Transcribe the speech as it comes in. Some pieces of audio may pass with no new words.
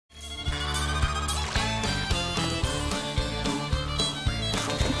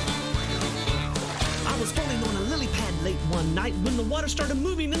the water started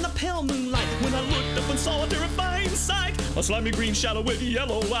moving in the pale moonlight. When I looked up and saw a terrifying sight, a slimy green shadow with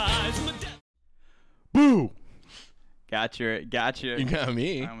yellow eyes. Boo! Gotcha. You got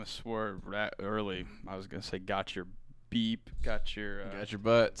me. I almost swore early. I was gonna say got your beep. Got your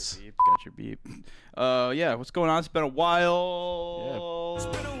butts. Beep, got your beep. Yeah. What's going on? It's been a while.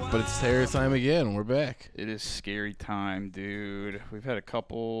 Yeah. But it's terror time again. We're back. It is scary time, dude. We've had a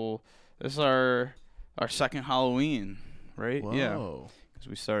couple. This is our second Halloween, right? Whoa. Yeah. Because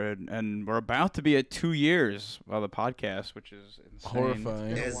we started, and we're about to be at 2 years of the podcast, which is insane.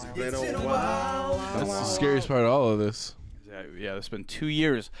 Horrifying. It's been a while. That's the scariest part of all of this. Yeah, it's been 2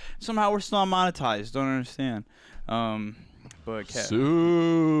 years. Somehow we're still unmonetized. Don't understand. But Sue.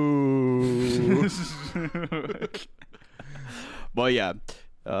 But yeah,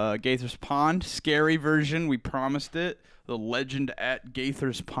 Gaither's Pond, scary version. We promised it. The legend at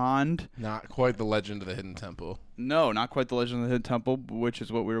Gaither's Pond. Not quite the legend of the Hidden Temple. No, not quite the legend of the Hidden Temple, which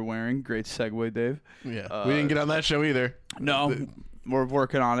is what we were wearing. Great segue, Dave. Yeah, we didn't get on that show either. No, we're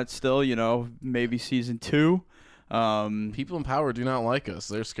working on it still. You know, maybe season 2. People in power do not like us.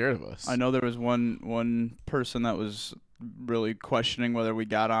 They're scared of us. I know there was one person that was really questioning whether we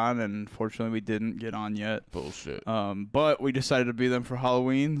got on, and fortunately we didn't get on yet. Bullshit. But we decided to be them for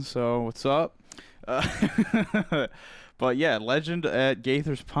Halloween, so what's up? But yeah, legend at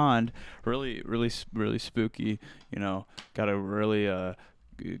Gaither's Pond, really spooky. You know, got a really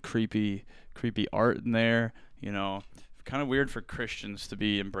creepy art in there. You know, kind of weird for Christians to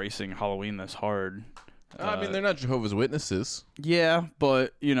be embracing Halloween this hard. I mean, they're not Jehovah's Witnesses. Yeah,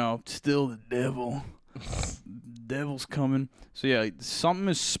 but, you know, still the devil. Devil's coming. So, yeah, something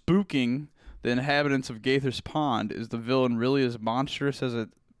is spooking the inhabitants of Gaither's Pond. Is the villain really as monstrous as it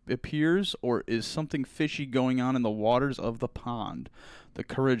appears, or is something fishy going on in the waters of the pond? The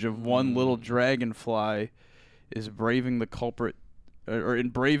courage of one little dragonfly is braving the culprit, or in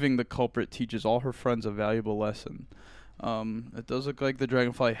braving the culprit teaches all her friends a valuable lesson. It does look like the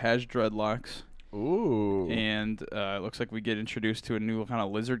dragonfly has dreadlocks. Ooh. And it looks like we get introduced to a new kind of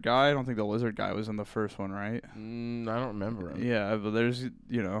lizard guy. I don't think the lizard guy was in the first one, right? I don't remember him. Yeah, but there's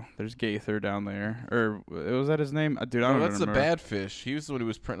Gaither down there. Or was that his name? Dude, I don't that's remember. the bad fish. He was the one who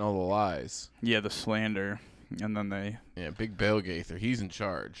was printing all the lies. Yeah, the slander. And then they... Yeah, Big Bill Gaither. He's in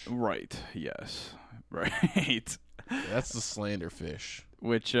charge. Right, yes. Right. Yeah, that's the slander fish.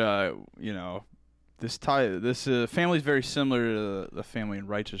 Which, you know... This family's very similar to the family in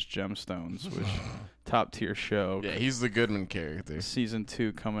Righteous Gemstones, which top tier show. Yeah, he's the Goodman character. Season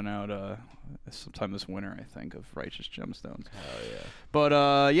 2 coming out sometime this winter, I think, of Righteous Gemstones. Oh yeah.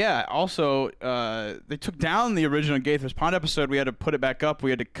 But yeah, also they took down the original Gaither's Pond episode. We had to put it back up. We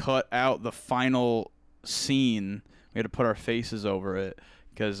had to cut out the final scene. We had to put our faces over it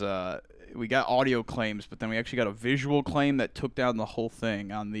because we got audio claims, but then we actually got a visual claim that took down the whole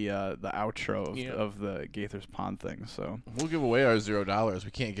thing on the outro of the Gaither's Pond thing. So we'll give away our $0.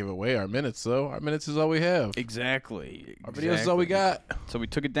 We can't give away our minutes, though. Our minutes is all we have. Exactly. Our videos is all we got. So we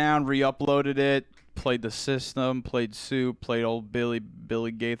took it down, re-uploaded it, played the system, played Soup, played old Billy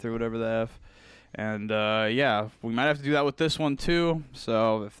Gaither, whatever the F. And yeah, we might have to do that with this one too.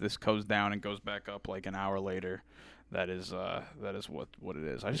 So if this goes down and goes back up like an hour later, that is what it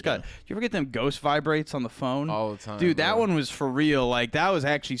is. I just got. You ever get them ghost vibrates on the phone? All the time, dude. bro. That one was for real. Like that was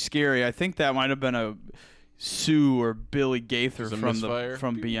actually scary. I think that might have been a Sue or Billy Gaither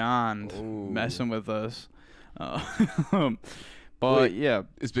from Beyond messing with us. But wait, yeah,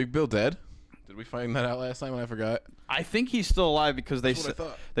 is Big Bill dead? Did we find that out last time and I forgot? I think he's still alive because they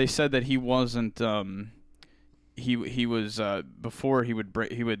said that he wasn't. He was before he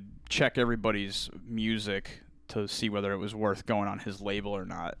would check everybody's music to see whether it was worth going on his label or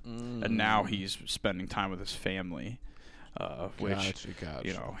not. And now he's spending time with his family, which gotcha.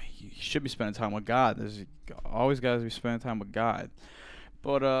 you know he should be spending time with God. There's always got to be spending time with God.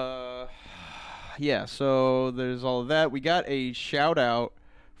 But yeah, so there's all of that. We got a shout out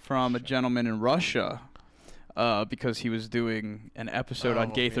from a gentleman in Russia. Because he was doing an episode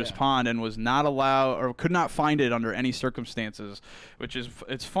on Gaither's Pond and was not allowed or could not find it under any circumstances, which is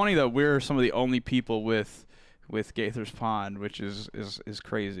it's funny that we're some of the only people with Gaither's Pond, which is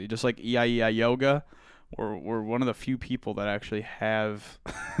crazy. Just like EIEI Yoga, we're one of the few people that actually have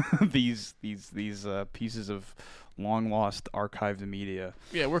these pieces of long lost archived media.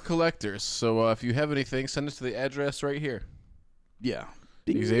 Yeah, we're collectors. So if you have anything, send it to the address right here. Yeah.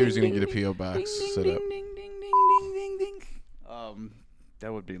 Xavier's gonna get a PO box set up.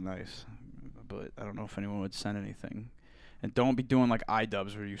 That would be nice, but I don't know if anyone would send anything. And don't be doing like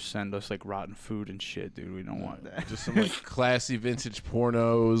iDubbbz where you send us like rotten food and shit, dude. We don't want that. Just some like classy vintage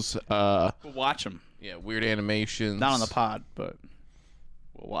pornos. We'll watch them. Yeah, weird animations. Not on the pod, but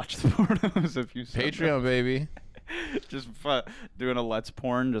watch the pornos if you send Patreon, them. baby. Just doing a let's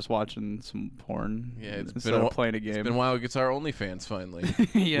porn, just watching some porn. Yeah, it's instead been of playing a game. It's been a while. It gets our OnlyFans finally.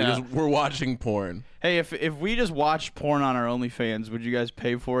 Yeah. We're watching porn. Hey, if we just watched porn on our OnlyFans, would you guys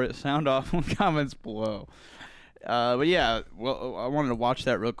pay for it? Sound off in the comments below. But yeah, well, I wanted to watch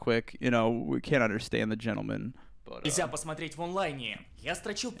that real quick. You know, we can't understand the gentleman. But, Нельзя посмотреть в онлайне. Я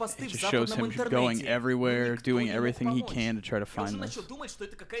строчил посты it в just shows западном him интернете. going everywhere, Никто doing не мог everything he помочь. can to try to Я уже find this. начал думать, что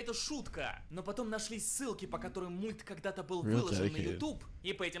это какая-то шутка. Но потом нашлись ссылки, по которым мульт когда-то был Real выложен на dedicated. YouTube.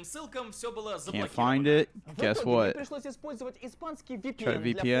 И по этим ссылкам все было Can't заблокировано. find it. В Guess итоге мне what? пришлось использовать испанский Try VPN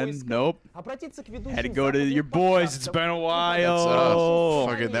для VPN? поиска, Nope. обратиться к ведущим Had to go to западных your boys. It's подкастов. been a That's while.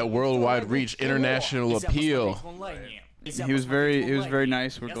 fucking that worldwide reach, international Нельзя appeal. посмотреть в онлайне. Нельзя He was посмотреть в very онлайне.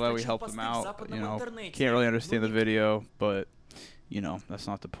 nice. We're Я glad we строчил helped посты him в out. западном You know, интернете. can't really understand the Ну, video, but you know, that's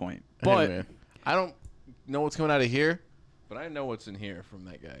not the point. Hey, But man, I don't know what's coming out of here, but I know what's in here from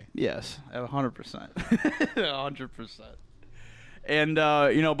that guy. yes, 100%, 100%. And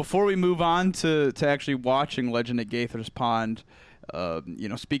you know, before we move on to actually watching Legend at Gaither's Pond, you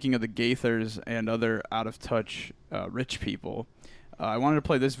know, speaking of the Gaithers and other out of touch rich people, I wanted to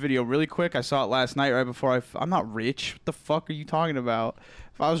play this video really quick. I saw it last night right before I'm not rich. What the fuck are you talking about?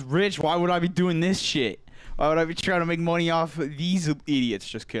 If I was rich, why would I be doing this shit? Why would I be trying to make money off of these idiots?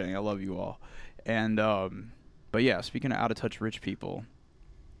 Just kidding. I love you all. And but yeah, speaking of out of touch rich people,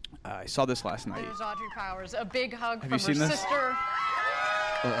 I saw this last night. There's Audrey Powers. A big hug Have from you seen her this? sister.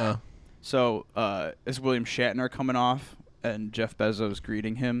 So it's William Shatner coming off, and Jeff Bezos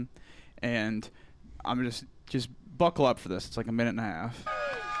greeting him, and I'm just buckle up for this. It's like a minute and a half.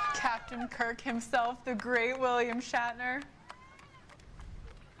 Captain Kirk himself, the great William Shatner.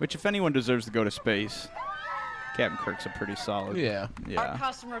 Which, if anyone deserves to go to space, Captain Kirk's a pretty solid. Yeah. Our Yeah.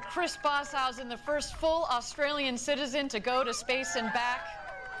 customer Chris Bosshausen, the first full Australian citizen to go to space and back.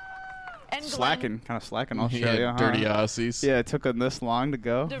 And Slacking, kind of slacking Yeah, Australia. huh? dirty Aussies. Yeah, it took him this long to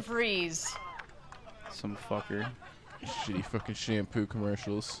go. Glenn DeVries. Some fucker. Shitty fucking shampoo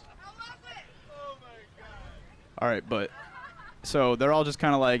commercials. All right, but so they're all just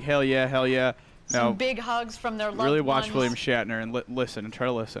kind of like, hell yeah, hell yeah. Some Now, big hugs from their loved really watch ones. William Shatner and listen and try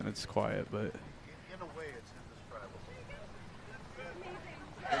to listen. It's quiet, but In a way, it's indescribable. In a way,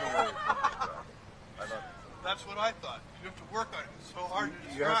 it's indescribable. I love it. That's what I thought. You have to work on it. It's so hard to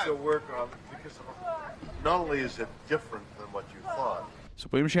You have describe. to work on it because not only is it different than what you thought, so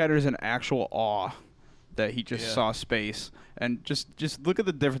William Shatner is in actual awe that he just Yeah. saw space, and just look at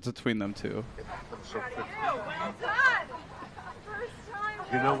the difference between them two. it happens so quickly.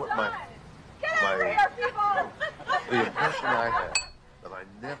 You know what the impression I had that I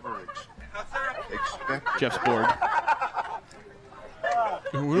never expected. Jeff's bored.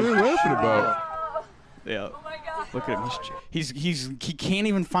 What are they laughing about? Yeah. Look at him. He can't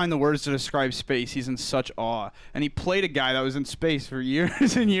even find the words to describe space. He's in such awe. And he played a guy that was in space for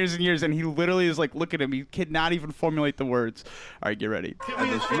years and years and years, and he literally is like, look at him. He cannot even formulate the words. All right, get ready. Give me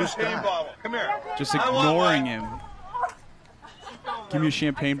a champagne bottle. Come here. Just I want ignoring one. him. Give me a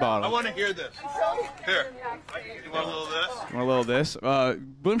champagne I bottle. want to hear this. Here. You want a little of this? You want a little of this?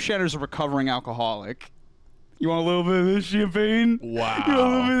 William Shatner's a recovering alcoholic. You want a little bit of this champagne? Wow. You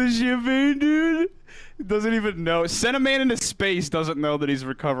want a little bit of this champagne, dude? Doesn't even know. Send a man into space doesn't know that he's a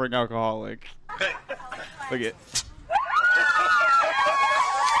recovering alcoholic. Look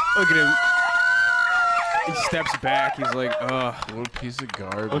at him. He steps back. He's like, ugh. What a piece of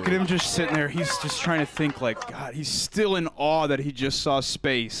garbage. Look at him just sitting there. He's just trying to think like, God, he's still in awe that he just saw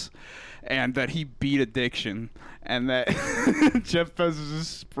space and that he beat addiction and that Jeff Bezos is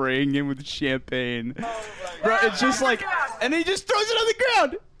spraying him with champagne. Bro, it's just like, and he just throws it on the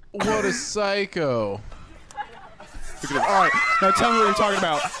ground. What a psycho. Look at him. All right, now tell me what you're talking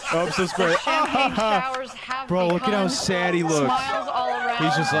about. Oh, I'm so sorry. Champagne showers have Bro, look at how become sad he looks. Smiles all around.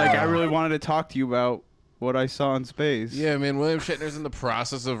 He's just like, I really wanted to talk to you about what I saw in space. Yeah, man, William Shatner's in the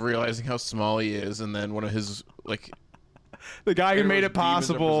process of realizing how small he is, and then one of his, like... The guy who made it everyone's demons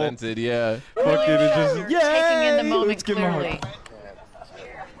are possible. presented, yeah. Fucking William just, Shatner, yay! taking in the moment Let's give him a clearly.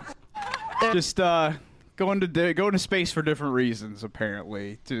 hug. Just going to space for different reasons,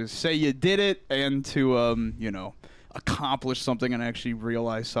 apparently. To say you did it and to you know, accomplish something and actually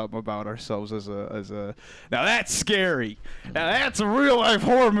realize something about ourselves as a. Now that's scary. Now that's a real life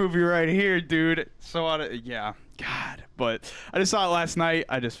horror movie right here, dude. So yeah, God. But I just saw it last night.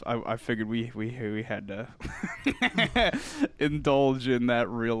 I figured we had to indulge in that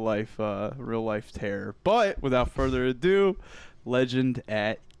real life terror. But without further ado, Legend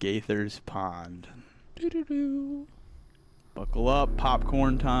at Gaither's Pond. Buckle up,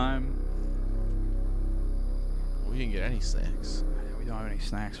 popcorn time. We didn't get any snacks. we don't have any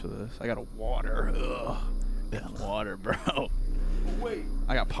snacks for this. I got a water. Ugh. Got water, bro. Wait.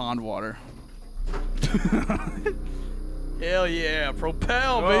 I got pond water. Hell yeah,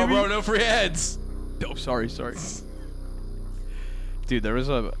 propel, baby. Oh, bro, no free heads. Oh, sorry. Dude, there was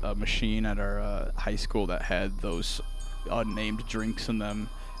a machine at our high school that had those unnamed drinks in them,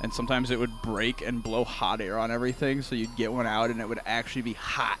 and sometimes it would break and blow hot air on everything, so you'd get one out and it would actually be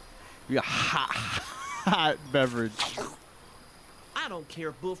hot. It'd be a hot beverage. I don't care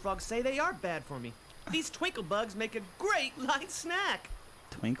if bullfrogs say they are bad for me. These twinkle bugs make a great light snack.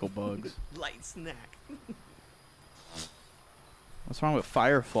 Twinkle bugs. Light snack. What's wrong with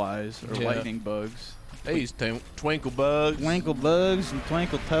fireflies or Yeah. lightning bugs? These twinkle bugs. Twinkle bugs and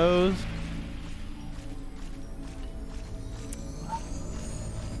twinkle toes.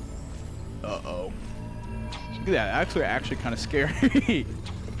 Uh-oh. Look at that. Actually kind of scary.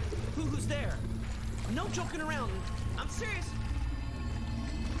 Who's there? No joking around. I'm serious.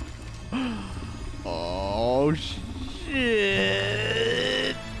 Oh, shit.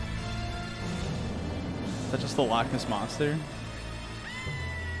 Is that just the Loch Ness Monster?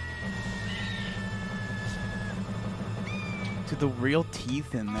 Dude, the real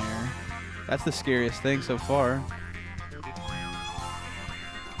teeth in there. That's the scariest thing so far.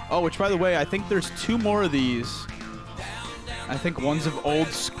 Oh, which, by the way, I think there's 2 more of these. I think one's of old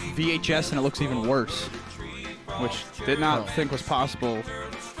VHS, and it looks even worse. Which did not think was possible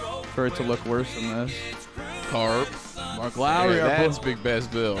for it to look worse than this. Carp. Mark Lowry. Yeah, our that's boy- Big Bass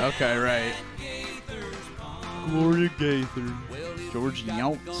Bill. Okay, right. Gloria Gaither. George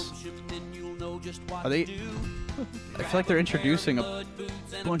Younts. Are they... I feel like they're introducing a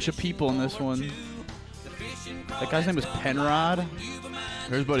bunch of people in this one. That guy's name was Penrod.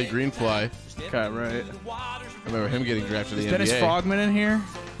 Here's Buddy Greenfly. Okay, right. I remember him getting drafted to the Is Dennis NBA. Frogman in here?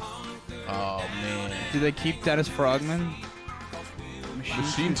 Oh, man. Do they keep Dennis Frogman?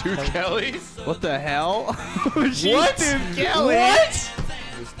 Machine Tooth Kelly? What the hell? Machine What? Tooth Kelly?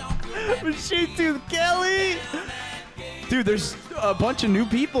 What? Machine Tooth Kelly? Dude, there's a bunch of new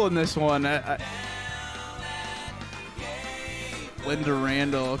people in this one. Linda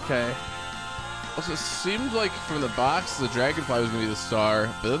Randall, okay. Also, it seemed like from the box, the Dragonfly was going to be the star,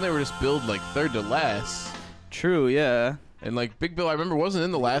 but then they were just billed like third to last. True, yeah. And like Big Bill, I remember, wasn't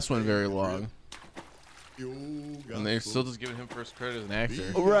in the last one very long. And they're still just giving him first credit as an actor.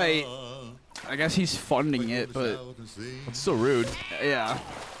 Right. I guess he's funding it, but It's still rude. yeah.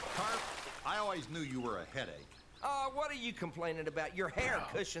 I always knew you were a headache. What are you complaining about? Your hair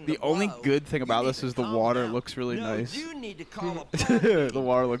cushion The only good thing about this is the water looks really nice. You need to call The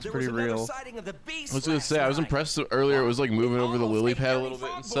water looks pretty real. sighting of the beast I was going to say, I was impressed earlier it was like moving over the lily pad a little bit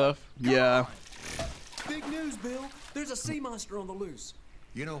and stuff. Yeah. Big news, Bill. There's a sea monster on the loose.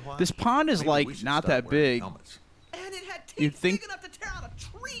 You know what? This pond is Maybe like we should not stop that wearing big. helmets. And it had teeth You'd think big enough to tear out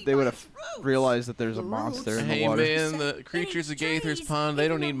a tree. they would by have its roots. realized that there's a monster in the Hey water. man, the creatures of Gaither's Pond, they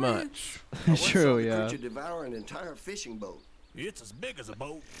don't need much. True, yeah. devour an entire fishing boat. It's as big as a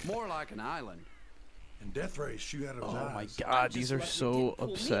boat. More like an island. And death rays shoot out of his Oh my eyes. god, these are so Pull me down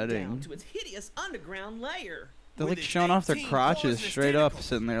upsetting. to its hideous underground lair. They're like showing off their crotches straight up,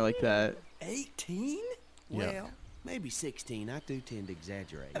 sitting there like that. 18? Yeah. Maybe 16. I do tend to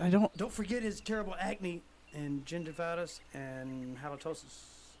exaggerate. And I don't. Don't forget his terrible acne and gingivitis and halitosis.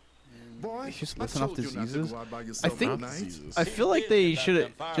 Boy, He's just I listing off told you not to diseases. go out by I yourself think at night. I feel like they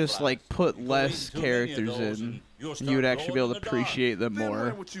should just like put less characters in, and you would actually be able to appreciate them Then where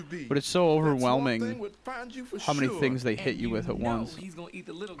more. would you be? But it's so That's one thing overwhelming would find you for how many sure. things they hit you with at once. He's gonna eat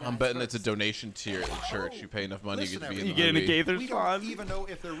the little guys I'm betting first. it's a donation tier at the church. You pay enough money, you get to be in the You get into movie. Gaither's We don't Pond. even know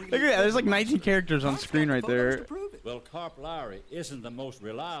if they're really Look at that. There's like 19 characters on screen right there. Well, Carp Lowry isn't the most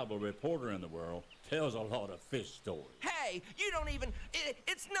reliable reporter in the world. Tells a lot of fish stories. Hey, you don't even.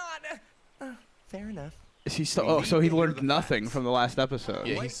 It's not. Fair enough. Is he still? Oh, so he learned nothing from the last episode.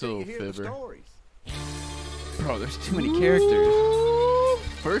 Yeah, he's still a fibber. Bro, there's too many characters.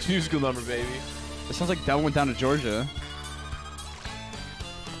 First musical number, baby. It sounds like Devil Went Down to Georgia.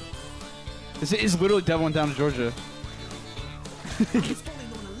 This is literally Devil Went Down to Georgia. I was falling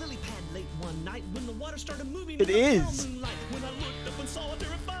on a lily pad late one night when the water started moving. It in the is. pale moonlight. When I looked up and saw a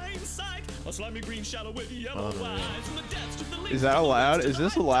terrifying sight, a slimy green shadow with yellow eyes. From the depths to the leaves Is that allowed? Is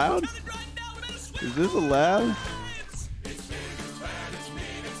this allowed? Is this allowed?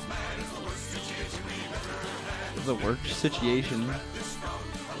 This is the worst situation.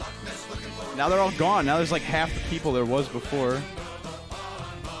 Now they're all gone. Now there's like half the people there was before.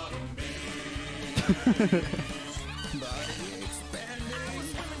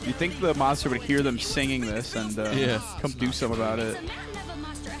 You'd think the monster would hear them singing this and Yeah. come do something about it. The mountain of a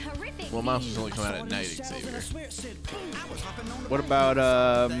monster, a horrific Well, monsters only come out at night, Xavier. What about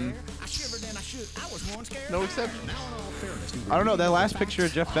No exception. I don't know. That last picture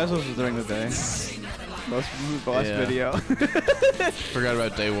of Jeff Bezos was during the day. The last video. Forgot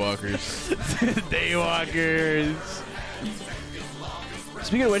about Daywalkers. Daywalkers.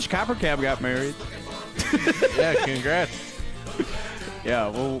 Speaking of which, Copper Cab got married. Yeah, congrats. Yeah,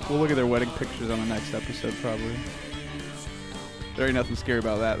 we'll look at their wedding pictures on the next episode probably. There ain't nothing scary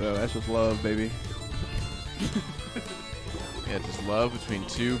about that though. That's just love, baby. Yeah, just love between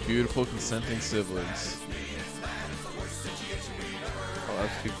two beautiful consenting siblings. Oh,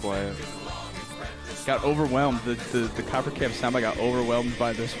 that's too quiet. Got overwhelmed. The Copper Cab soundbite got overwhelmed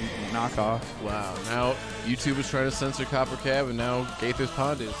by this knockoff. Wow. Now YouTube is trying to censor Copper Cab, and now Gaither's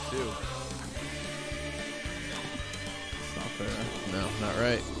Pond is too. It's not fair. No, not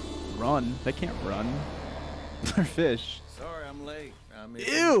right. Run. They can't run. They're fish. Sorry, I'm late.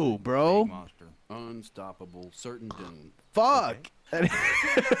 Ew, bro. Monster. Unstoppable. Certain doom. Fuck. Beautiful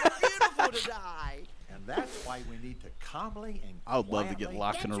to die. And that's why we need to calmly and I would love to get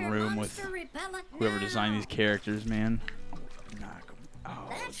locked in a room with whoever designed these characters, man. Oh,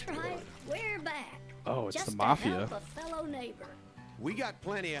 That's right. We're back. Oh, it's Just the to Mafia. help a fellow neighbor. We got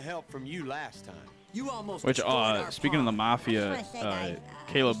plenty of help from you last time. You almost Which, destroyed our speaking of the pond. Mafia,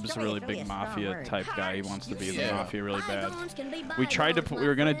 Caleb's a really big Mafia type guy. He wants to be in the Mafia really bad. We tried to put, we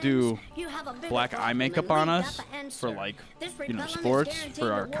were gonna do black eye makeup on us for like, you know, sports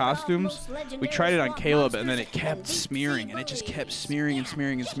for our costumes. We tried it on Caleb and then it kept smearing and it just kept smearing and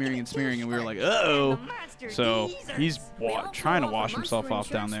smearing and smearing and smearing and we were like, uh-oh. So he's trying to wash himself off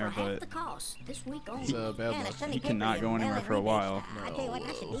down there, but It's bad luck. he cannot go anywhere for a while.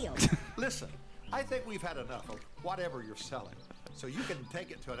 Listen, I think we've had enough of whatever you're selling, so you can take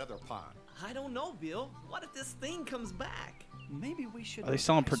it to another pond. I don't know, Bill. What if this thing comes back? Maybe we should. Are they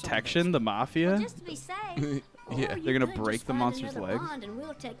selling protection, the Mafia? Just to be safe. Yeah, they're gonna break the monster's legs. And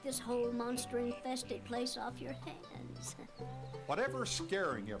we'll take this whole monster-infested place off your hands. Whatever's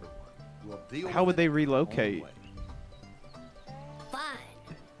scaring everyone, we'll deal How would with they it our own relocate? way.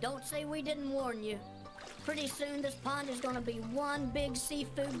 Fine. Don't say we didn't warn you. Pretty soon this pond is gonna be one big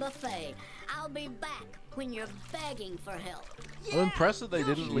seafood buffet. I'll be back when you're begging for help. I'm impressed that they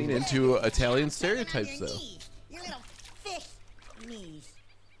didn't lean into Italian stereotypes, though. Your little fish knees.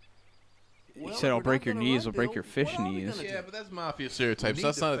 He said, I'll break your knees, I'll break your fish knees. Yeah, but that's Mafia stereotypes.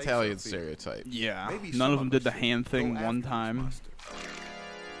 That's not Italian stereotype. Yeah, none of them did the hand thing one time.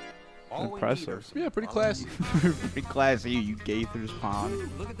 Impressive. Yeah, pretty classy. Pretty classy, you Gaither's Pond.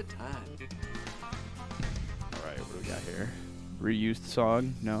 Look at the time. Alright, what do we got here? Reused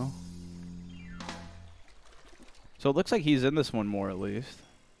song? No? So it looks like he's in this one more at least.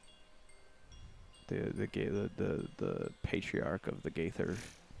 The patriarch of the Gaither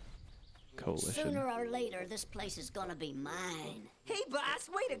coalition. Sooner or later, this place is gonna be mine. Hey, boss,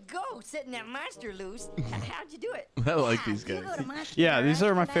 way to go, setting that monster loose. How'd you do it? I like these guys. Yeah, these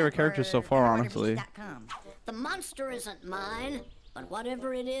are my favorite characters so far, honestly. The monster isn't mine, but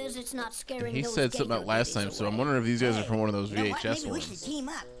whatever it is, it's not scaring He those said something about Gaither last time, babies so I'm away. wondering if these guys are from one of those You know what? VHS Maybe we should ones. team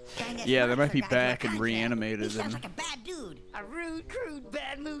up. Find that Yeah, they might monster be guy back to and contract. reanimated He sounds and like a bad dude. A rude, crude,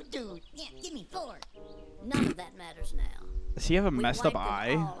 bad mood dude. Yeah, give me 4. None of that matters now. Does he have a We messed up wiped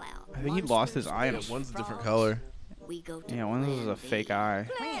them eye? all out. I think he lost his eye. Yeah, one's a different color. We go to Yeah, one of those is a Plan fake B. eye.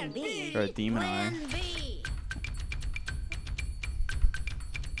 Plan B. Or a demon eye. Plan B.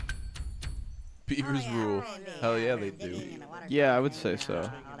 Beavers rule. Hell yeah, they do. Yeah, I would say so.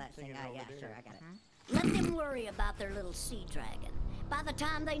 Let them worry about their little sea dragon. By the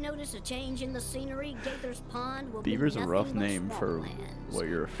time they notice a change in the scenery, Gaither's Pond will Beaver's be a nothing rough but name for swamplands. what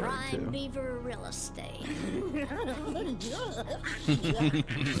you're referring Prime to. Beaver real estate.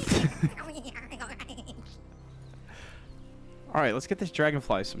 Alright, let's get this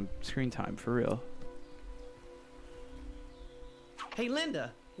dragonfly some screen time, for real. Hey,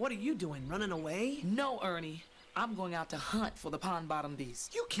 Linda, what are you doing? Running away? No, Ernie. I'm going out to hunt for the pond bottom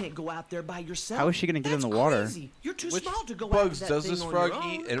beast. You can't go out there by yourself. How is she gonna get in the water? Crazy. You're too Which small to go bugs after that does this thing on frog your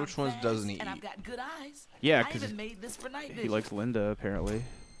eat, own. and which ones doesn't he And I've eat? got good eyes. Yeah, I 'cause even made this for night he vision. likes Linda, apparently.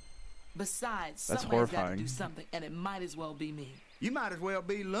 Besides, That's somebody's got to horrifying. do something, and it might as well be me. You might as well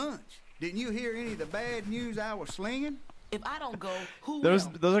be lunch. Didn't you hear any of the bad news I was slinging? If I don't go, who Those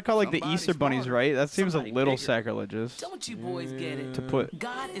will? are called like the Somebody Easter bunnies, smarter. right? That seems a Somebody little bigger. sacrilegious Don't you boys get it? to put.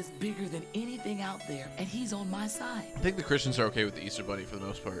 God is bigger than anything out there, and He's on my side. I think the Christians are okay with the Easter Bunny for the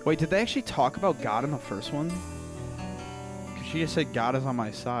most part. Wait, did they actually talk about God in the first one? Because she just said God is on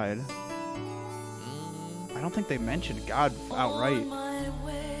my side. I don't think they mentioned God outright. On my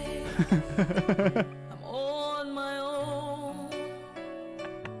way, I'm on my own.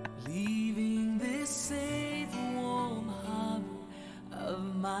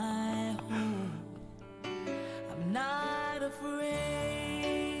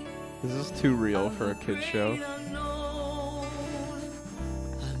 This is too real for a kid's show.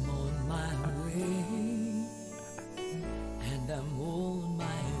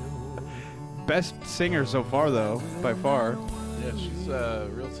 Best singer so far, though, by far. Yeah, she's a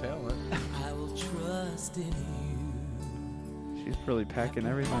real talent. She's really packing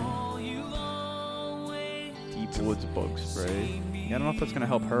everything. Deep Woods bug spray. Yeah, I don't know if that's gonna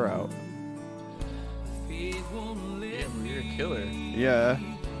help her out. Yeah, you're a killer. Yeah.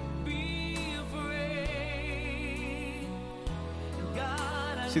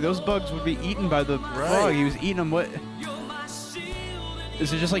 See, those bugs would be eaten by the frog. He was eating them. What?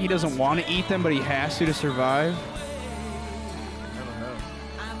 Is it just like he doesn't want to eat them, but he has to survive? I don't know.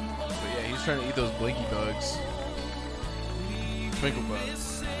 But yeah, he's trying to eat those blinky bugs. Twinkle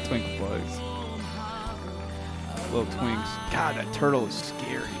bugs. Twinkle bugs. Little twinks. God, that turtle is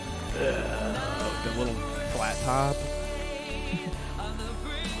scary. The little flat top.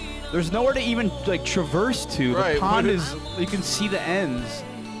 There's nowhere to even like traverse to. Right, The pond is. You can see the ends.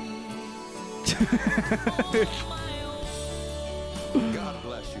 God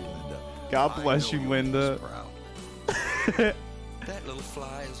bless you, Linda. God bless you, Linda. That little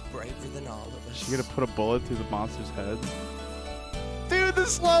fly is braver than all of us. She gonna put a bullet through the monster's head. Dude, the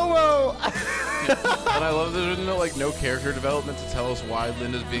slow-mo! And I love there's no character development to tell us why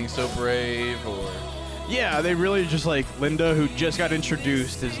Linda's being so brave or... Yeah, they really just like Linda, who just got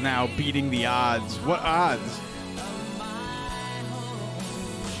introduced, is now beating the odds. What odds?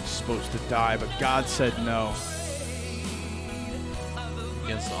 She's supposed to die, but God said no.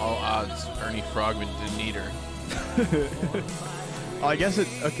 Against all odds, Ernie Frogman didn't need her. Oh, I guess it...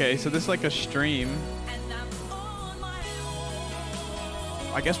 Okay, so this is like a stream.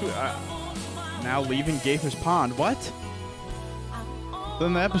 I guess we... now leaving Gaither's Pond. What?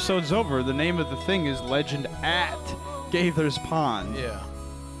 Then the episode's over. The name of the thing is Legend at Gaither's Pond. Yeah.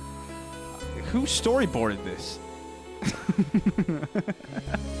 Who storyboarded this?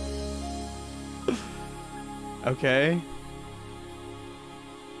 Okay.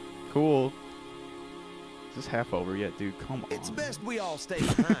 Cool. Is this half over yet, dude? Come on. It's best we all stay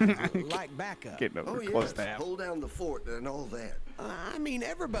behind, like backup. Getting over close to half. Hold down the fort and all that. I mean,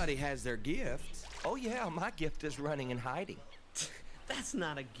 everybody has their gifts. Oh yeah, my gift is running and hiding. That's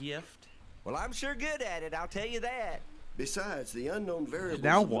not a gift. Well, I'm sure good at it, I'll tell you that. Besides, the unknown variables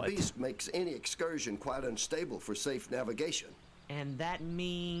Now of what? the beast makes any excursion quite unstable for safe navigation. And that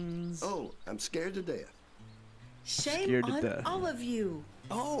means... Oh, I'm scared to death. Scared Shame to on death. all of you.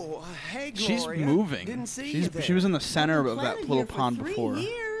 Oh, hey, She's Gloria. moving. Didn't see She you there. was in the center of that Planted little here for pond 3 before.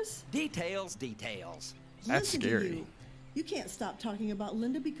 years. Details. That's Listen to scary. you. You can't stop talking about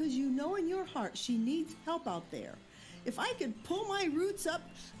Linda because you know in your heart she needs help out there. If I could pull my roots up,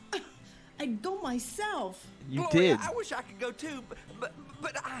 I'd go myself. You Gloria, did. I wish I could go too, but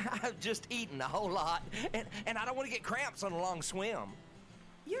I've just eaten a whole lot, and I don't want to get cramps on a long swim.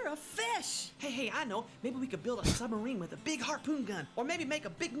 You're a fish. Hey, I know. Maybe we could build a submarine with a big harpoon gun, or maybe make a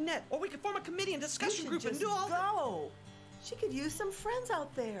big net, or we could form a committee and discussion group and do all go. She could use some friends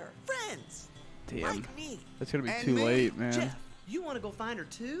out there. friends. Damn. Like me. That's gonna be And too me. late, man. Jeff, you want to go find her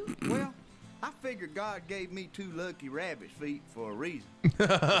too? Well, I figured God gave me 2 lucky rabbit's feet for a reason.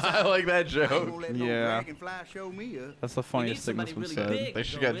 I like that I ain't joke. gonna let no Yeah. dragonfly show me up. That's the funniest thing that's been said. They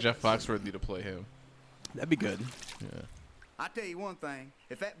should got Jeff Foxworthy to play him. That'd be good. Yeah. I tell you one thing,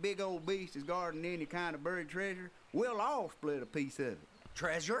 if that big old beast is guarding any kind of buried treasure, we'll all split a piece of it.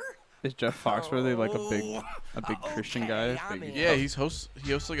 Treasure? Is Jeff Foxworthy like a big Christian guy? Big, Yeah, he hosts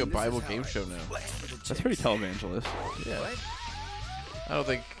like a Bible game show now. That's pretty televangelist. Yeah. I don't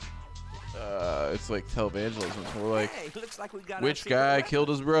think it's like televangelism. It's more like Hey, looks like we got which our guy secret killed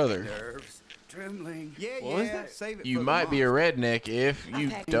his brother. Nerves, trembling. Yeah, What was yeah. that? Save it You for the might be a monster. redneck if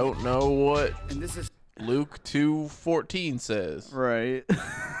you don't know what And this is Luke 2:14 says. Right.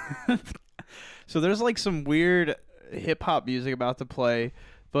 So there's like some weird hip hop music about to play,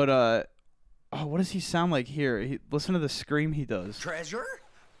 but oh, what does he sound like here? Listen to the scream he does. Treasure?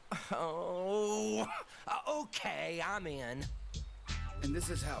 Oh, okay, I'm in. And this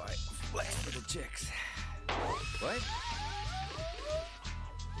is how I flex for the chicks. What?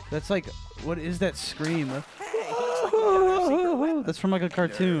 That's like, what is that scream? That's from like a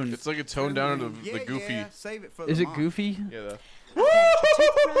cartoon. It's like a tone down of the goofy. Yeah, save it for Is the it goofy? Yeah.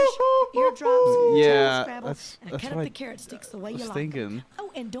 Eardrops, Yeah, Scrabble, that's and what cut up I the carrot sticks the way was you like thinking. them. Oh,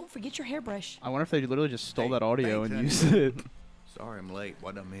 and don't forget your hairbrush. I wonder if they literally just stole that audio and thanks, used it. Sorry I'm late.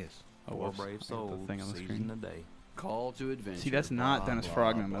 What'd I miss? Oh, Four whoops. brave I hit the souls, thing on the seizing screen. the day. Call to adventure. See, that's not blah, Dennis blah,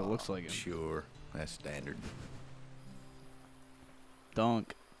 Frogman, but it blah. looks like him. Sure, that's standard.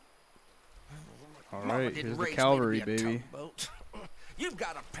 Dunk. All Mama right, didn't here's the raise me to cavalry, be a baby. tugboat. You've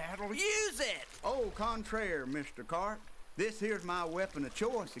got a paddle, use it! Oh, contraire, Mr. Cart. This here's my weapon of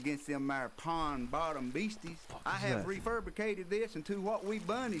choice against them there pond-bottom beasties. I have refabricated this into what we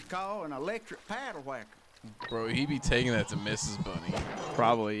bunnies call an electric paddle whacker. Bro, he be taking that to Mrs. Bunny.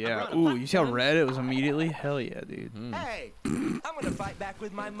 Probably, yeah. Ooh, you see how red it was immediately? Hell yeah, dude. Hey, I'm gonna fight back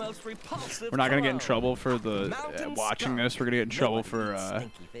with my most repulsive. We're not gonna get in foe. trouble for the Mountain watching skunk. this. We're gonna get in No trouble one for eats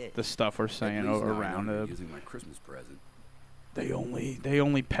stinky fish. the stuff we're saying around it. Using my Christmas present. They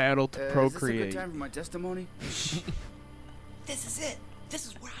only paddle to procreate. Is this a good time for my testimony? This is it. This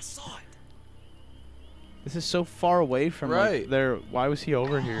is where I saw it. This is so far away from like, there. Why was he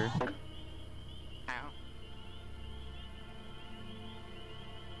over here?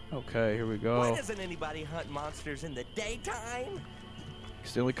 Okay, here we Why go. doesn't anybody hunt monsters in the daytime?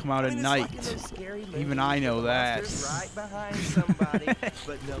 Because they only come out at It's night. like in those scary Even movies I with know the that. monsters right behind somebody,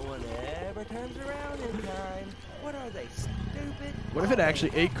 but no one ever turns around in time. What are they, stupid? What if it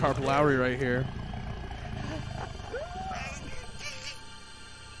actually ate Carp Lowry right here?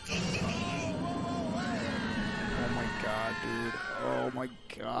 Oh my god, dude. Oh my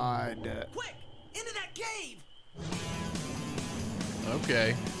god. Quick! Into that cave!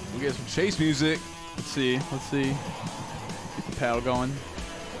 Okay. We get some chase music. Let's see. Get the paddle going.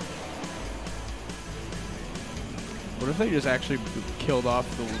 What if they just actually killed off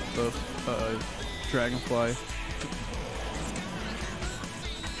the dragonfly?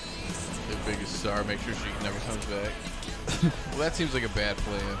 The biggest star, make sure she never comes back. Well, that seems like a bad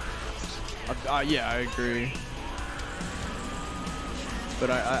plan. Yeah, I agree.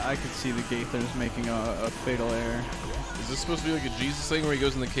 But I could see the Gaithers making a fatal error. Is this supposed to be like a Jesus thing where he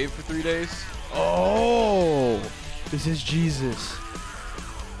goes in the cave for 3 days? Oh! This is Jesus.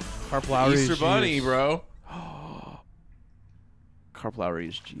 Carp Lowry Easter is Bunny, Jesus. bro. Carp Lowry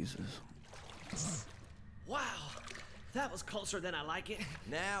is Jesus. Wow, that was closer than I like it.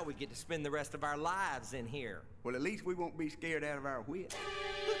 Now we get to spend the rest of our lives in here. Well, at least we won't be scared out of our wits.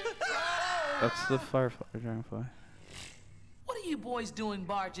 That's the firefly dragonfly. What are you boys doing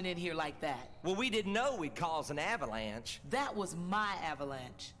barging in here like that? Well, we didn't know we'd cause an avalanche. That was my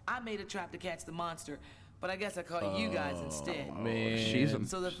avalanche. I made a trap to catch the monster, but I guess I caught you guys instead. Man.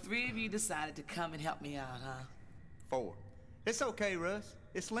 So the three of you decided to come and help me out, huh? 4. It's okay, Russ.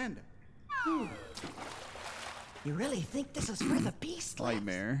 It's Linda. You really think this is where the beast lives?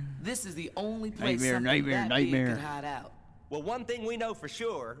 Nightmare. This is the only place something Nightmare. that big could hide out. Well, one thing we know for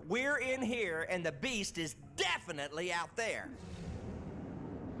sure, we're in here and the beast is definitely out there.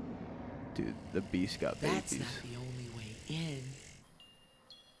 Dude, the beast got That's babies. not the only way in.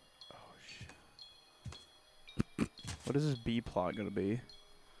 What is this B plot gonna be?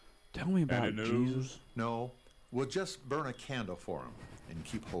 Tell me about Jesus. No, we'll just burn a candle for him and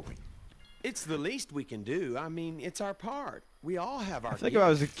keep hoping. It's the least we can do. I mean, it's our part. We all have our I think if I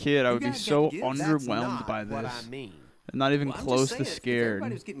was a kid, I would be so underwhelmed That's by not what this. I mean. And not even Well, I'm close just to saying, if scared.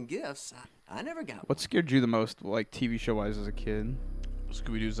 everybody was getting gifts, I never got one. What scared you the most, like TV show wise, as a kid?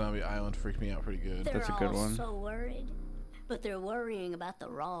 Scooby-Doo Zombie Island freaked me out pretty good. They're That's a good all one. so worried, but they're worrying about the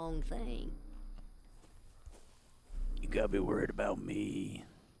wrong thing. You gotta be worried about me.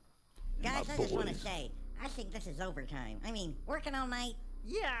 Guys, My I just want to boys. say, I think this is overtime. I mean, working all night.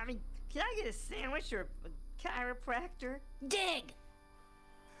 Yeah, I mean, can I get a sandwich or a chiropractor? Dig!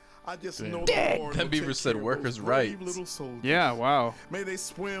 I just Damn. know Dang. the Lord That will Beaver take said care of workers' those brave rights. little soldiers. Yeah, wow. May they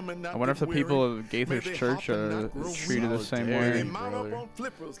swim and not I wonder if get the people weary. of Gaither's May they church hop and are not grow treated the weary. same May way. they mount up on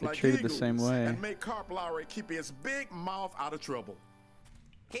flippers They're like treated the same eagles way. and make Carp Lowry keep his big mouth out of trouble.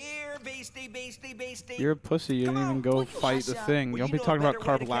 Here, beastie, beastie, beastie. You're a pussy. You didn't even go fight the thing. Well, Don't you be know a talking about better way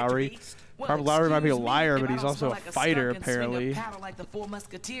Carp to catch a Lowry. beast? Carp Lowry might be a excuse me liar, if but I he's don't also smell a like fighter, skunk and swing a apparently. paddle like the four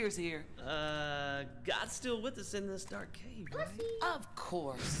musketeers here. God's still with us in this dark cave, right? Of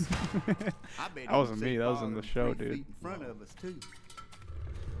course. I bet That wasn't me. That was in the show, 3 dude. feet in front of us, too.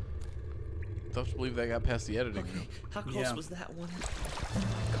 Tough to believe that got past the editing. How close Yeah. was that one?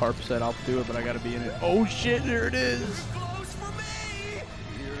 Carp said, "I'll do it, but I gotta be in it." Oh shit! There it is. Close for me.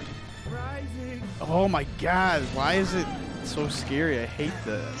 Rising. Oh my god! Why is it so scary? I hate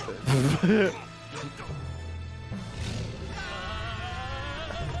that.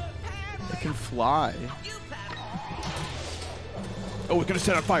 It can fly. Oh, it's gonna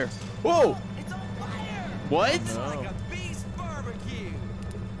set on fire. Whoa! It's on fire. What? It's like a beast barbecue.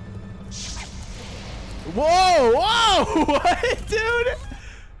 Whoa! Whoa! What, dude?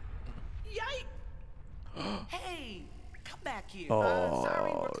 Yikes! Hey, come back here.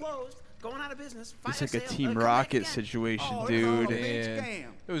 Sorry, we're Oh, closed. Going out of business. it's Fire like a sale. Team Come back Rocket again. situation, Oh, it's all dude. a big Man. scam.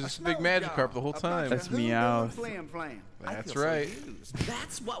 It was A just a big snow magic job, carp the whole a bunch time. of That's hoodoo meow. and Flam flam. I That's feel so right. used.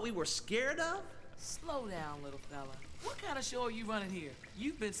 That's what we were scared of? Slow down, little fella. What kind of show are you running here?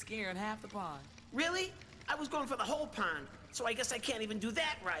 You've been scaring half the pond. Really? I was going for the whole pond, so I guess I can't even do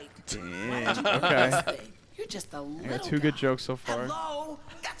that right. Damn. Okay. You're just a I little got 2 good jokes so far. Hello?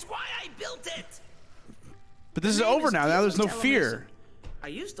 That's why I built it. But this is over now. Now there's no fear. I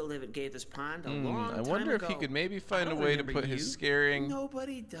used to live at Gaither's Pond a long time I wonder if ago. he could maybe I find a don't way to remember put his you. scaring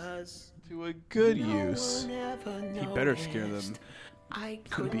Nobody does. to a good use. He better scare them. I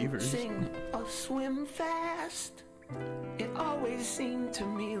couldn't beavers. sing or swim fast. It always seemed to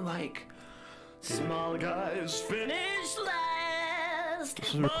me like small guys finish last.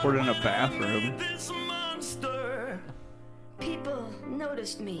 This was recorded in a bathroom. This monster. People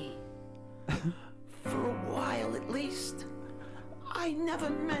noticed me. For a while at least. I never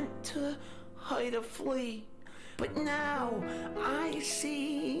meant to hide or flee. But now I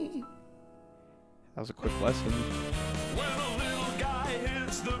see. That was a quick lesson. When a little guy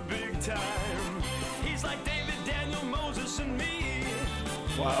hits the big time, he's like David, Daniel, Moses, and me.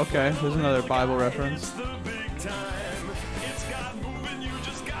 Wow, okay, there's another Bible reference. The big time, it's got moving, you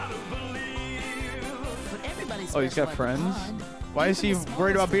just gotta believe. But everybody's Oh, he's got friends? Why is he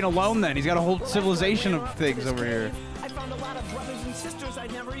worried about being alone then? He's got a whole civilization of things over here. I found a lot of brothers and sisters I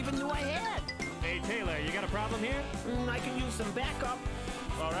never even knew I had. Hey, Taylor, you got a problem here? I can use some backup.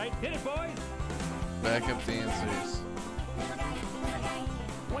 All right, hit it, boys. Backup dancers.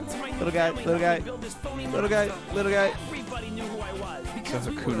 Once my Little guy, little guy, little guy, little guy. Everybody knew who I was. That's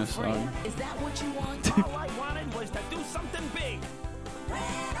a Kuna song. Is that what you want? All I wanted was to do something big.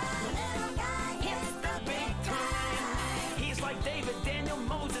 It's the big time. He's like David, Daniel,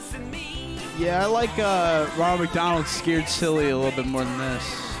 Moses, and me. Yeah, I like Ronald McDonald's Scared Silly a little bit more than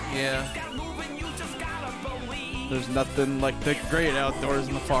this. Yeah. There's nothing like the great outdoors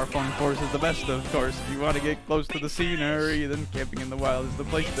and the far-flung forest is the best, of course. If you want to get close to the scenery, then camping in the wild is the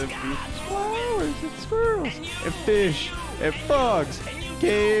place to be. Flowers and squirrels and fish and frogs,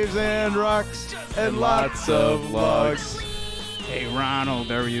 caves and rocks and lots of logs. Hey Ronald,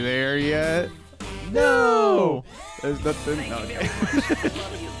 are you there yet? No! There's nothing. No, okay.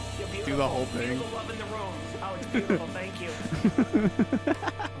 Do the whole thing. Oh, it's beautiful. Thank you.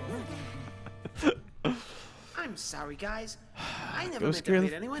 I'm sorry, guys. I never Go meant to scare hurt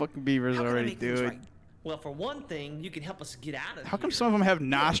the anyone. fucking beavers How can I already, make things dude. right? Well, for one thing, you can help us get out of How come some of them have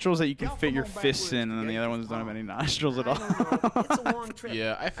nostrils that you can fit your fists in, and then the other ones don't have any nostrils at all?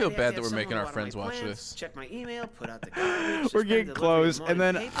 Yeah, I feel bad that we're making our friends watch this. Check my email, put out the garbage. We're getting close, and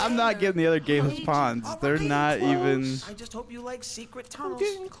then I'm not getting the other Gaither's ponds. They're not even. I just hope you like secret tunnels.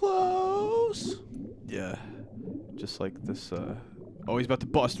 Getting close. Yeah, just like this. Oh, he's about to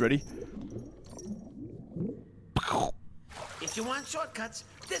bust. Ready? If you want shortcuts,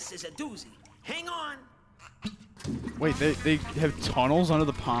 this is a doozy. Hang on. Wait, they have tunnels under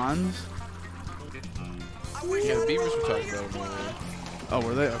the ponds? Yeah, the beavers were talking about them earlier. Oh,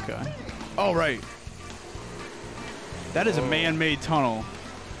 were they? Okay. Oh, right. That is a man-made tunnel.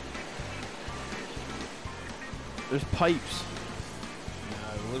 There's pipes.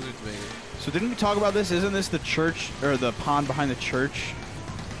 Nah, the lizards made it. So didn't we talk about this? Isn't this the church, or the pond behind the church?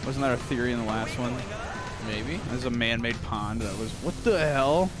 Wasn't that our theory in the last one? Maybe. There's a man-made pond that was... What the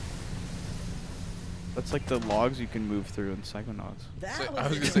hell? That's like the logs you can move through in Psychonauts. So, I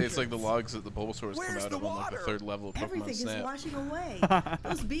was gonna say it's like the logs that the Bulbasaurs come out of on like the 3rd level of Pokemon Everything is Snap. washing away.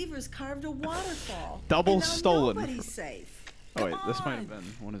 Those beavers carved a waterfall. Double and now stolen. Nobody's safe. Oh wait, this might have been...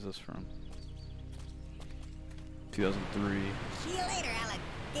 When is this from? 2003. See you later,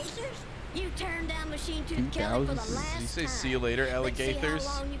 alligators. You turned down Machine Tooth Kelly for the 2000s? last Did you say time. see you later, alligators? Let's see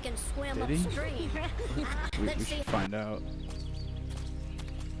how long you can swim Did he? upstream. We should find out.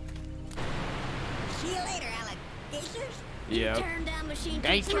 See you later, alligators. Yeah. You turned down Machine Tooth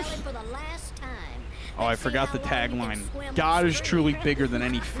Gators. Kelly for the last time. Oh, I forgot the tagline. God is truly bigger than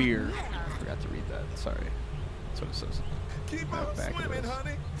any fear. I forgot to read that. Sorry. That's what it says. Keep on swimming,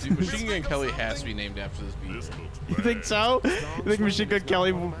 honey. Dude, Machine Gun Kelly has to be named after this beast. You think so? You think Machine Gun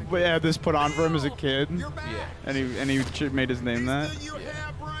Kelly had this put on for him as a kid? Yeah. And he made his name that?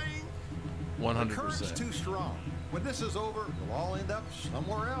 100%. Too strong. When this is over, you'll all end up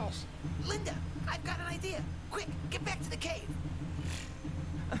somewhere else. Linda, I've got an idea. Quick, get back to the cave.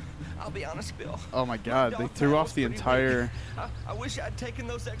 I'll be honest, Bill. Oh my god, they threw off the entire I wish I'd taken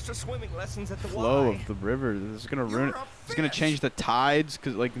those extra swimming lessons at the flow Y. of the river. This is gonna ruin it. It's gonna change the tides,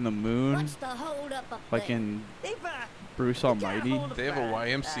 cause like in the moon, What's the hold up like there? in Bruce Almighty. They have a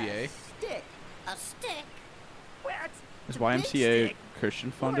YMCA. Stick. A stick? What? Is YMCA Christian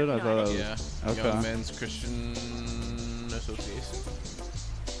funded? I thought it was. Yeah. Okay. Young Men's Christian Association.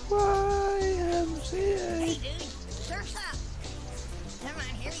 YMCA. Hey, dude, surf's up. Come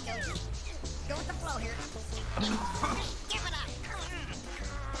on, here we go. go with the flow here. Give it up.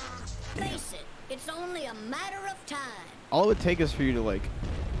 Face it, it's only a matter of time. All it would take is for you to like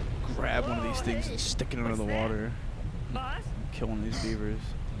grab one of these things and stick it under the water. Boss? Kill one of these beavers.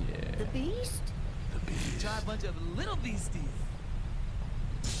 The beast? Try a bunch of little beasties.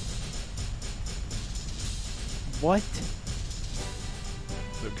 What?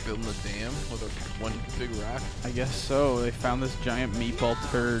 They're building a dam with one big rock. I guess so. They found this giant meatball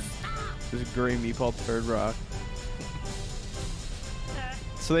turd. This gray meatball turd rock.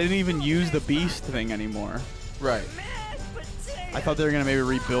 So they didn't even use the beast thing anymore. Right. I thought they were gonna maybe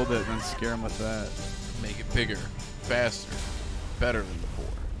rebuild it and then scare them with that. Make it bigger, faster, better than before.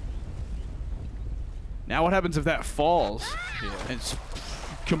 Now what happens if that falls? Yeah. It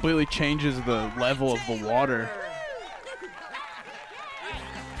completely changes the level of the water.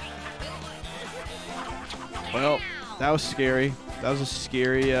 Well, that was scary. That was a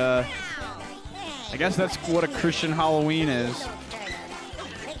scary, I guess that's what a Christian Halloween is.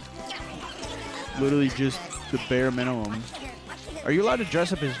 Literally just the bare minimum. Are you allowed to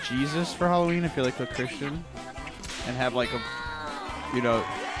dress up as Jesus for Halloween if you're like a Christian? And have like a, you know,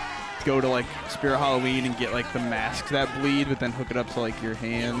 go to like Spirit Halloween and get like the masks that bleed, but then hook it up to like your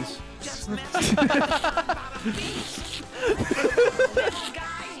hands.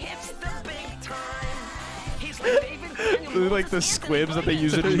 Like the squibs that they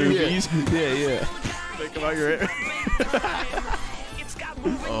use in movies. Yeah. They come out your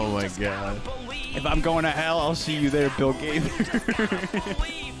Oh my god. If I'm going to hell, I'll see you there, Bill Gaither.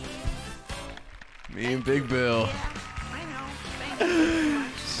 Me and Big Bill.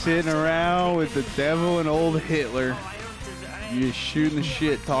 Sitting around with the devil and old Hitler. You just shooting the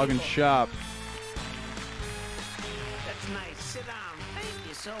shit, talking shop. That's nice. Sit down. Thank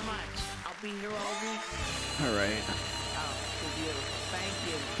you so much. I'll be here all week. All right. Oh, you're beautiful. Thank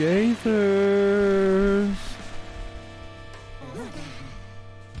you. Gaithers.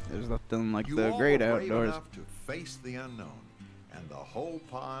 There's nothing like You the all great were brave outdoors. enough to face the unknown, and the whole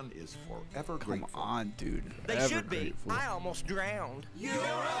pond is forever grateful. Come on, dude. They Ever should be. grateful. I almost drowned. You're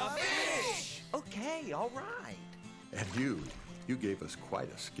a fish! Okay, all right. And you gave us quite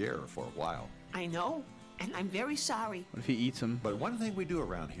a scare for a while. I know, and I'm very sorry. What if he eats him? But one thing we do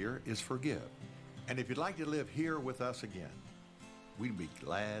around here is forgive. And if you'd like to live here with us again, we'd be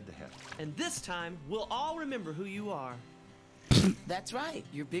glad to have you. And this time, we'll all remember who you are. That's right.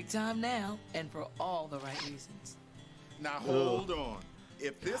 You're big time now, and for all the right reasons. Now hold on.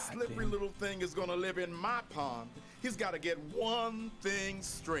 If this slippery little thing is gonna live in my pond, he's gotta get one thing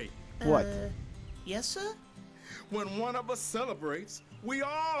straight. What? Yes, sir? When one of us celebrates, we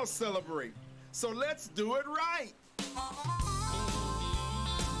all celebrate. So let's do it right.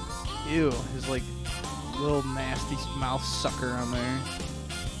 Ew, his like little nasty mouth sucker on there.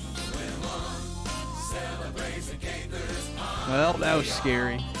 Well, that was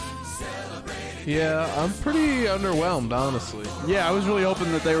scary. Yeah, I'm pretty underwhelmed, honestly. Yeah, I was really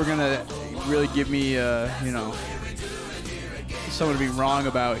hoping that they were gonna really give me, you know, someone to be wrong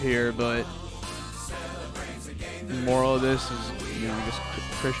about here, but the moral of this is, you know, I guess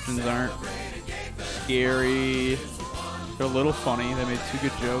Christians aren't scary. They're a little funny. They made two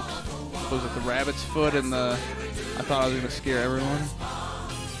good jokes. What was it, the rabbit's foot and the I thought I was gonna scare everyone.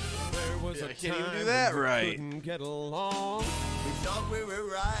 I can't even do that right. Get along. We thought we were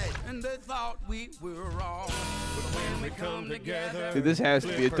right, and they thought we were wrong. But when we come together, Dude, this has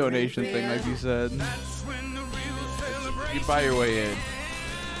to be a donation thing, like you said. You buy your way in.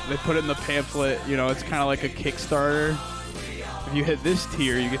 They put it in the pamphlet, you know, it's kind of like a Kickstarter. If you hit this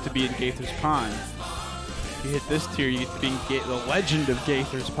tier, you get to be in Gaither's Pond. If you hit this tier, you get to be in the Legend of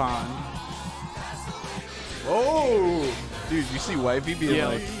Gaither's Pond. Oh! Dude, you see Wifey being Yeah,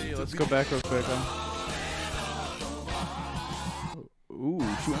 like... let's go back real quick, huh?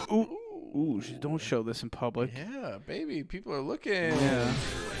 Ooh, don't show this in public. Yeah, baby, people are looking. Yeah.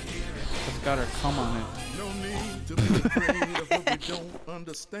 It's got her cum on it. No need to be afraid of what we don't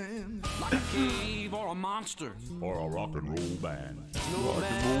understand. like a cave or a monster. Or a rock and roll band. No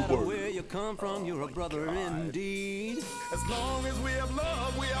matter where you come from, you're a brother indeed. As long as we have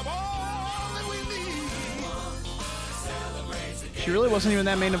love, we have all that we need. She really wasn't even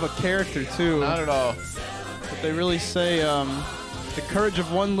that main of a character, too. Not at all. But they really say, the courage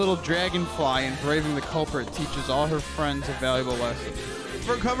of one little dragonfly in braving the culprit teaches all her friends a valuable lesson.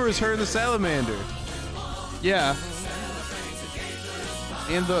 Front cover is her and the salamander. Yeah.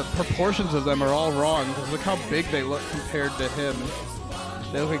 And the proportions of them are all wrong, because look how big they look compared to him.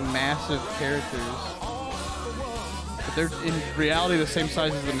 They look like massive characters. But they're in reality the same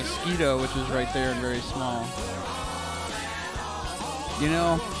size as the mosquito, which is right there and very small. You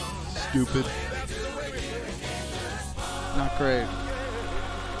know, Stupid. Not great.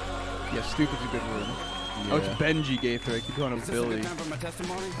 Yeah, stupid's a good word. Oh, it's Yeah. Benji Gaither. I keep calling him Is this a Billy. good time for my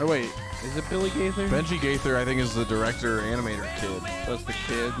testimony? Oh wait, is it Billy Gaither? Benji Gaither, I think, is the director animator kid. That's the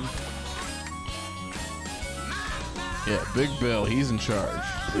kid. Yeah, Big Bill, he's in charge.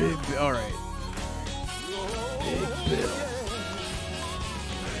 All right. Big Bill.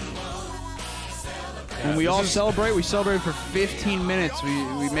 When we all celebrate, we celebrate for 15 minutes.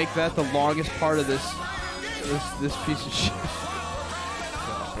 We make that the longest part of this piece of shit.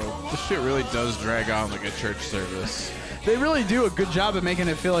 This shit really does drag on like a church service. They really do a good job of making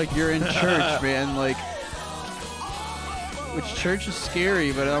it feel like you're in church, man. Like, which church is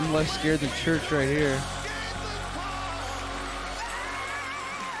scary, but I'm less scared than church right here.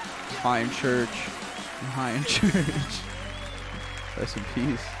 High in church. I'm high in church. Rest in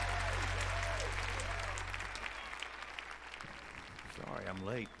peace. Sorry, I'm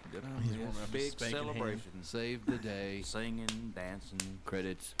late. Good on He's this warming up his big spanking celebration. hand. Saved the day. Singing, dancing.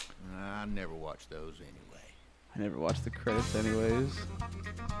 Credits. I never watch those anyway. I never watched the credits anyways.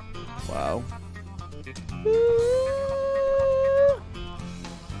 Wow.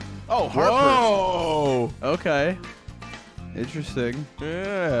 Oh, Harper. Whoa! Okay. Interesting.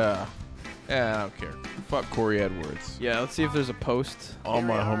 Yeah. Yeah, I don't care. Fuck Corey Edwards. Yeah, let's see if there's a post. All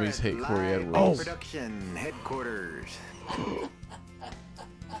my homies hate Corey Edwards. Oh. Production headquarters.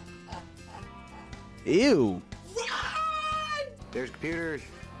 Ew. There's computers,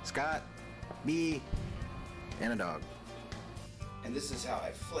 Scott, me, and a dog. And this is how I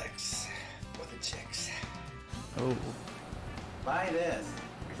flex for the chicks. Oh. Buy this.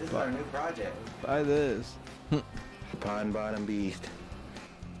 This is our new project. Buy this. Pond Bottom Beast.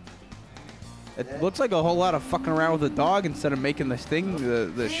 It looks like a whole lot of fucking around with a dog instead of making this thing,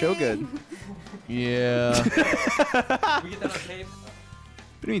 the show good. Yeah. we get that on tape?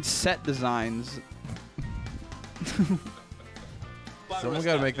 What do you mean set designs? Someone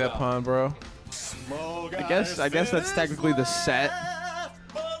gotta make that pond, bro. I guess that's technically the set.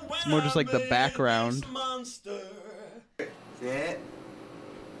 It's more just like the background. See it?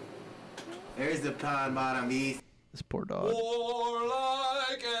 There's the Pond Bottom Beast. This poor dog.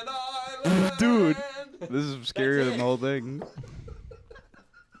 Dude, this is scarier than the whole thing.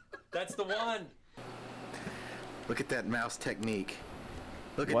 That's the one. Look at that mouse technique.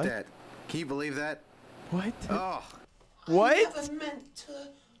 Look What? at that. Can you believe that? What? Oh. What? I never meant to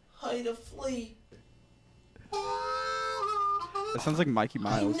hide a flea. That sounds like Mikey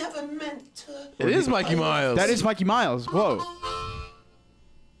Miles. I never meant to. It is Mikey Miles. That is Mikey Miles. Whoa.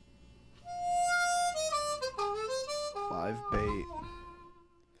 Live bait.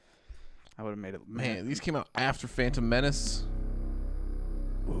 I would have made it. Man, these came out after Phantom Menace.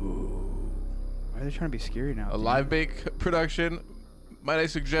 Why are they trying to be scary now? A live bait production. Might I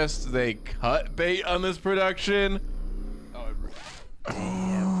suggest they cut bait on this production?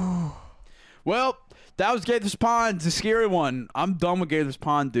 Well, that was Gaither's Pond. It's a scary one. I'm done with Gaither's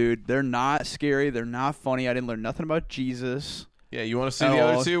Pond, dude. They're not scary. They're not funny. I didn't learn nothing about Jesus. Yeah, you want to see At the all.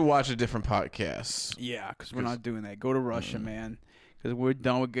 other two? Watch a different podcast. Yeah, because we're not doing that. Go to Russia, man. Because we're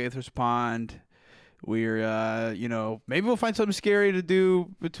done with Gaither's Pond. We're, maybe we'll find something scary to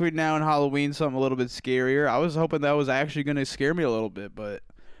do between now and Halloween, something a little bit scarier. I was hoping that was actually going to scare me a little bit, but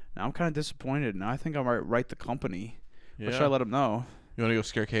now I'm kind of disappointed. Now I think I might write the company. Yeah. What should I let him know? You want to go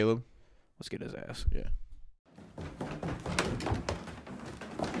scare Caleb? Let's get his ass. Yeah.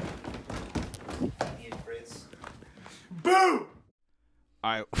 Boom!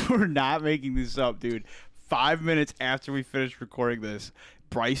 All right, we're not making this up, dude. 5 minutes after we finished recording this,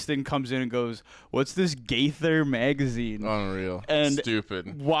 Bryston comes in and goes, "What's this Gaither magazine?" Unreal. And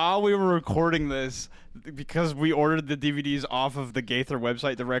Stupid. while we were recording this, because we ordered the DVDs off of the Gaither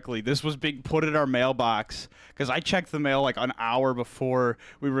website directly, this was being put in our mailbox because I checked the mail like an hour before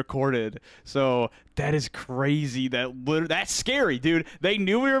we recorded. So that is crazy. That's scary, dude. They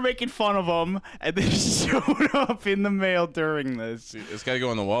knew we were making fun of them, and they showed up in the mail during this. Dude, it's got to go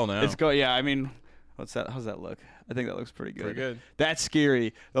on the wall now. Yeah, I mean, what's that? How's that look? I think that looks pretty good. Pretty good. That's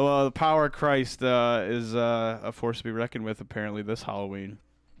scary. The power of Christ is a force to be reckoned with, apparently, this Halloween.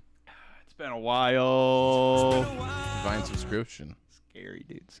 It's been a while. Divine subscription. Scary,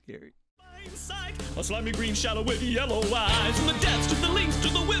 dude. Scary. A slimy green shadow with yellow eyes. From the depths to the links to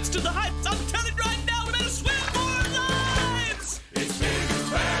the widths to the heights. I'm telling you right now, we better swim for our lives. It's big, it's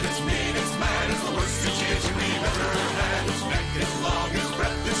bad, it's mean, it's mad. It's the worst situation we've ever had. Its neck is long, its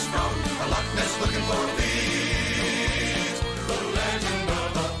breath is strong. A Loch Ness looking for thieves. The legend of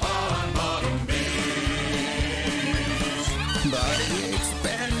the Pond Bottom Beast. Body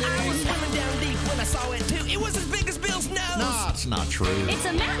expanding. I was swimming down deep when I saw it too. It was as big as Bill's nose. No, it's not true. It's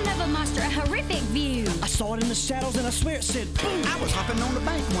a mountain of a monster, a horrific view. I saw it in the shadows and I swear it said boom. I was hopping on the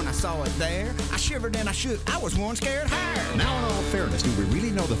bank when I saw it there. I shivered and I shook. I was one scared hare. Now, in all fairness, do we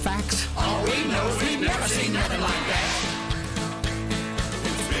really know the facts? All we know is we've never seen nothing like that.